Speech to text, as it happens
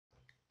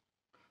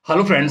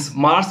Hello friends,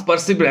 Mars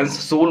Perseverance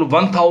Sol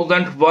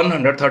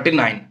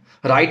 1139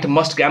 Right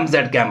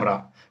Mastcam-Z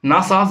camera.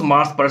 NASA's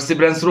Mars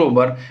Perseverance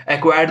rover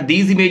acquired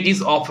these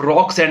images of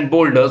rocks and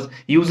boulders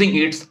using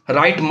its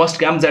Right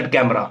Mastcam-Z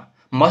camera.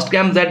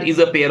 Mastcam-Z is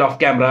a pair of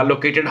camera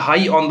located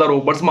high on the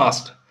rover's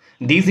mast.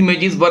 These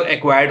images were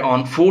acquired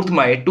on 4th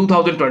May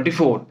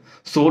 2024,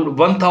 Sol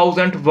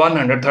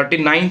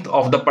 1139th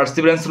of the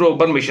Perseverance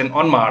rover mission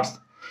on Mars.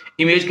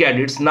 Image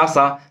credits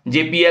NASA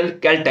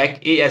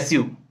JPL-Caltech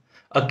ASU.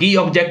 A key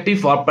objective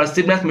for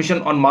Perseverance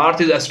mission on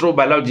Mars is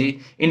astrobiology,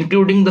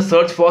 including the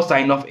search for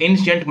signs of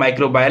ancient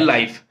microbial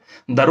life.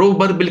 The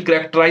rover will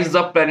characterize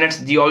the planet's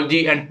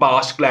geology and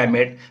past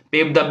climate,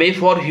 pave the way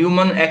for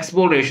human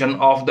exploration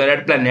of the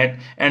red planet,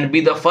 and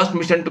be the first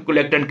mission to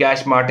collect and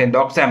catch Martian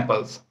rock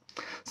samples.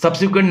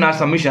 Subsequent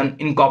NASA mission,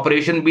 in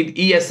cooperation with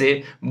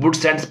ESA, would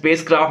send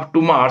spacecraft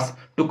to Mars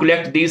to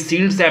collect these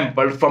sealed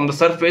samples from the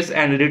surface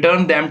and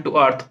return them to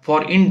Earth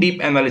for in-depth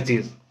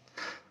analysis.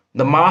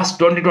 The Mars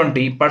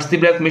 2020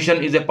 Perseverance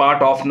mission is a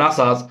part of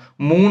NASA's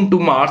Moon to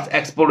Mars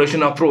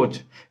exploration approach,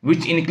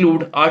 which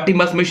include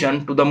Artemis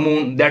mission to the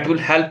Moon that will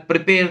help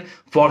prepare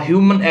for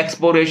human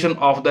exploration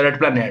of the red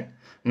planet.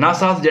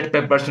 NASA's Jet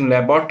Propulsion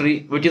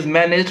Laboratory, which is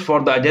managed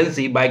for the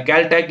agency by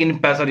Caltech in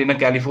Pasadena,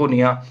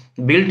 California,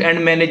 built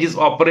and manages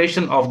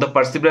operation of the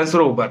Perseverance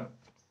rover.